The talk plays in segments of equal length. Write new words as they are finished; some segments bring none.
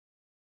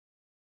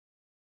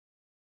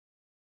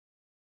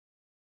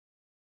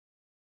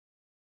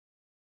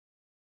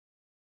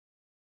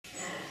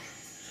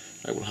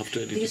I will have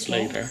to edit it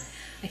later.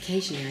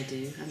 Occasionally I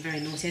do. I'm very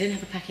naughty. I don't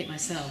have a packet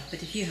myself,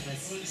 but if you have a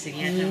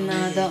cigarette,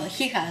 No,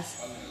 he has.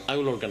 I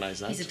will organise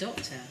that. He's a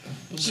doctor.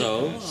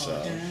 So,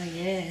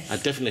 Yes. I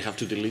definitely have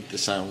to delete the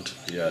sound.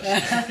 Yes.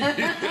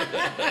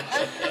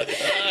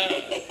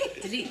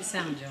 Delete the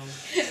sound, John.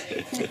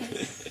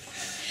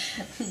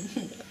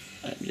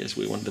 And yes,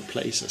 we want the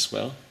place as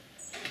well.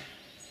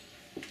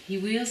 He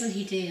wheels and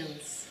he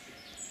deals.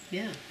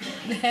 Yeah.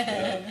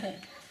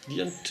 Do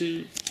you want to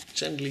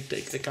gently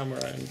take the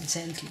camera and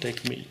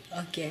take me?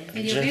 Okay.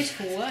 And your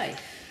beautiful wife.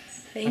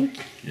 Thank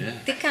you. Yeah.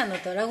 Τι κάνω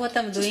τώρα, what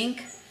I'm doing.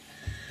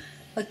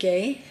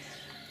 Okay.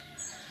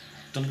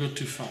 Don't go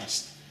too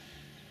fast.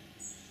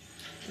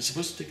 You're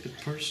supposed to take the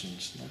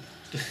persons, not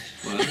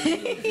Well, the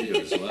view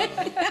as well.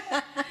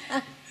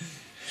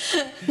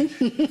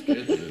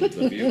 Good.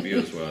 The view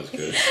as well is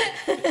good.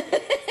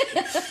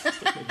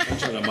 I'm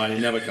trying to mind,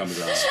 it never comes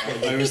out.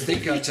 I was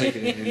thinking I've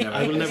taken it, it never,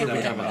 I will never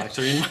become an out.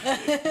 actor in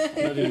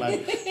my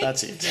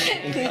that's it.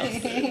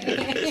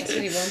 That's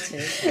what he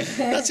wanted.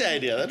 That's the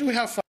idea, that we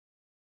have fun.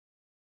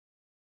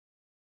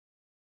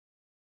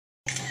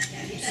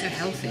 It's so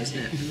healthy, isn't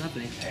it?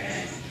 Lovely.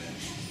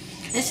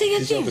 Εσύ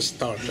These γιατί. are the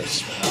starters.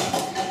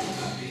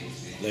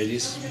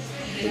 Ladies,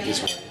 put this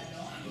way.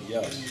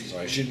 Yes,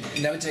 sorry. You should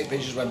never take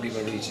pictures when people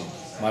are eating.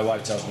 My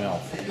wife tells me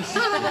off.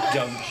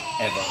 Don't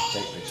ever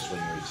take pictures when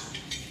you're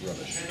eating.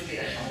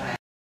 Rubbish.